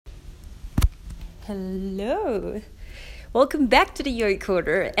Hello. Welcome back to the Yo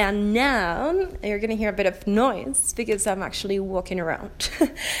Recorder. And now you're going to hear a bit of noise because I'm actually walking around.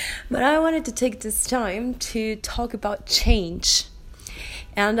 But I wanted to take this time to talk about change.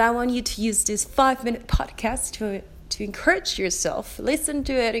 And I want you to use this 5-minute podcast to encourage yourself. Listen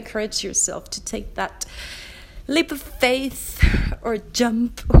to it, encourage yourself to take that leap of faith or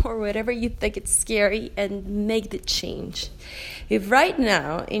jump or whatever you think it's scary and make the change. If right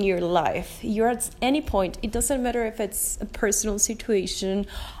now in your life you're at any point, it doesn't matter if it's a personal situation,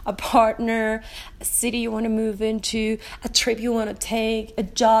 a partner, a city you want to move into, a trip you want to take, a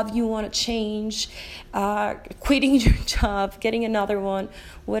job you want to change, quitting your job, getting another one,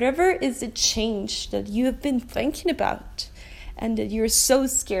 whatever is the change that you have been thinking about and that you're so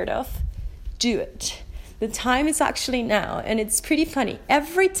scared of, do it. The time is actually now, and it's pretty funny.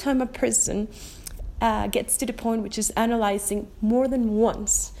 Every time a person gets to the point which is analyzing more than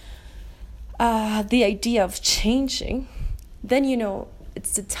once the idea of changing, then you know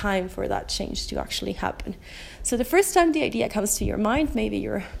it's the time for that change to actually happen. So the first time the idea comes to your mind, maybe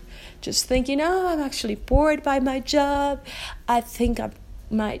you're just thinking, I'm actually bored by my job. I think I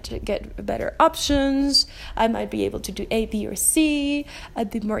might get better options. I might be able to do A, B, or C. I'd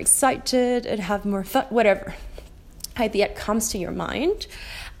be more excited and have more fun, whatever idea comes to your mind.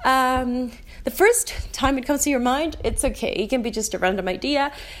 The first time it comes to your mind, it's okay. It can be just a random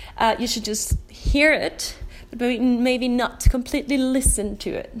idea. You should just hear it, but maybe not completely listen to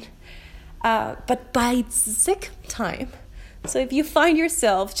it. But by the second time, so if you find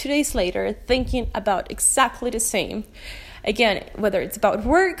yourself 2 days later thinking about exactly the same, again, whether it's about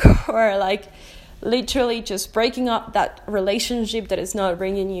work or like literally just breaking up that relationship that is not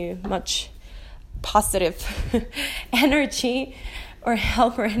bringing you much positive energy or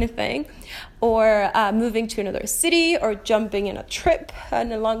help or anything, or moving to another city or jumping in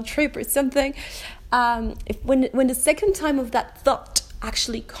a long trip or something, when the second time of that thought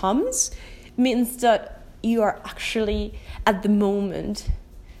actually comes, means that you are actually at the moment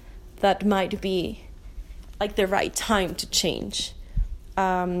that might be like the right time to change.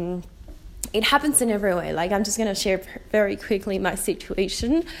 It happens in every way. Like, I'm just going to share very quickly my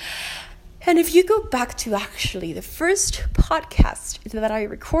situation. And if you go back to actually the first podcast that I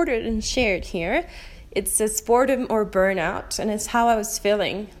recorded and shared here, it says boredom or burnout, and it's how I was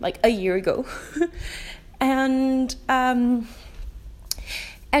feeling like a year ago.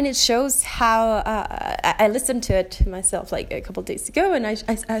 And it shows how I listened to it myself like a couple of days ago, and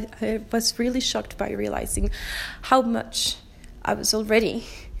I was really shocked by realizing how much I was already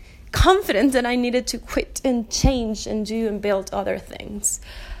confident that I needed to quit and change and do and build other things.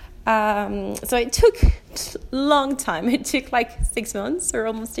 So it took a long time. It took like 6 months or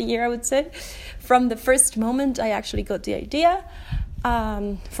almost a year, I would say, from the first moment I actually got the idea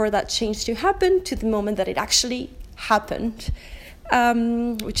for that change to happen to the moment that it actually happened.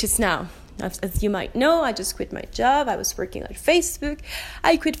 Which is now. As you might know, I just quit my job. I was working at Facebook.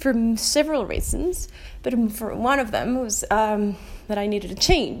 I quit for several reasons, but for one of them was that I needed a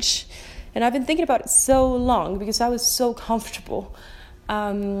change. And I've been thinking about it so long because I was so comfortable.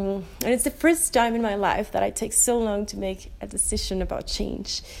 And it's the first time in my life that I take so long to make a decision about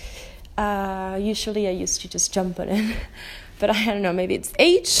change. Usually I used to just jump on it. But I don't know, maybe it's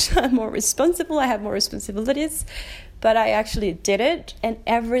age. I'm more responsible. I have more responsibilities. But I actually did it, and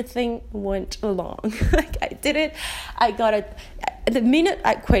everything went along. Like, I did it. I got it. The minute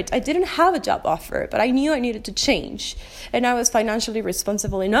I quit, I didn't have a job offer, but I knew I needed to change. And I was financially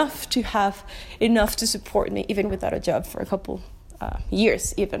responsible enough to have enough to support me, even without a job for a couple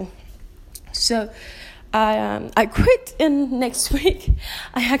years even. So I quit, and next week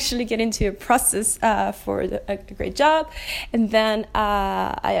I actually get into a process for a great job, and then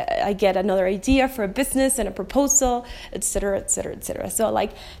I get another idea for a business and a proposal, etc., etc., etc. So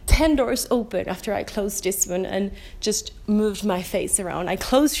like 10 doors open after I closed this one and just moved my face around. I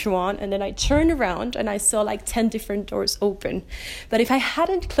closed one, and then I turned around and I saw like 10 different doors open. But if I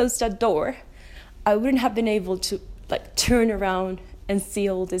hadn't closed that door, I wouldn't have been able to like turn around and see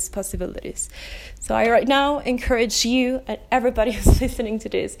all these possibilities. So I right now encourage you and everybody who's listening to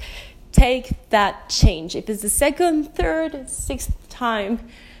this, take that change. If it's the second, third, sixth time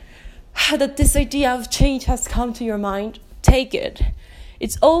that this idea of change has come to your mind, take it.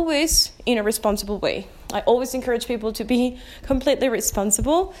 It's always in a responsible way. I always encourage people to be completely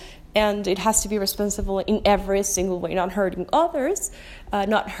responsible, and it has to be responsible in every single way, not hurting others,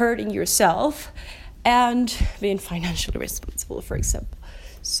 not hurting yourself, and being financially responsible, for example.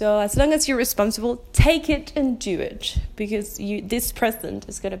 So as long as you're responsible, take it and do it, because this present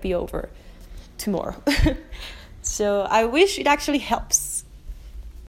is going to be over tomorrow. So I wish it actually helps.